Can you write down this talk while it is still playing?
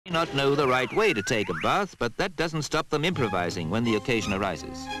Not know the right way to take a bath, but that doesn't stop them improvising when the occasion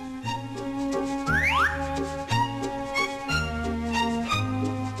arises.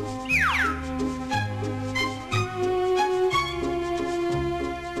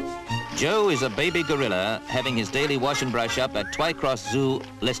 Joe is a baby gorilla having his daily wash and brush up at Twycross Zoo,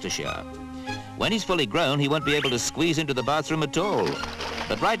 Leicestershire. When he's fully grown, he won't be able to squeeze into the bathroom at all.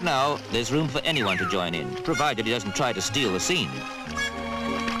 But right now, there's room for anyone to join in, provided he doesn't try to steal the scene.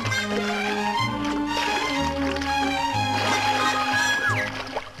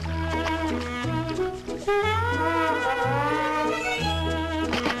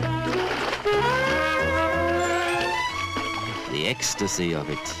 The ecstasy of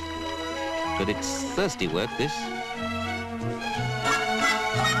it. But it's thirsty work, this.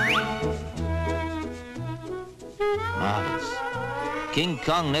 Marvelous. King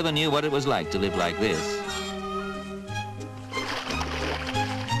Kong never knew what it was like to live like this.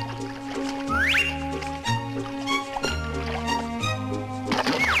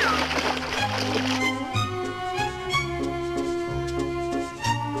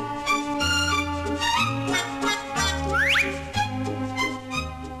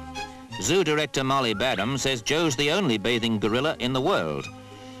 Zoo director Molly Badham says Joe's the only bathing gorilla in the world.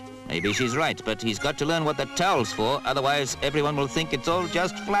 Maybe she's right, but he's got to learn what that towel's for, otherwise everyone will think it's all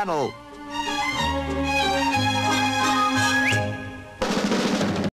just flannel.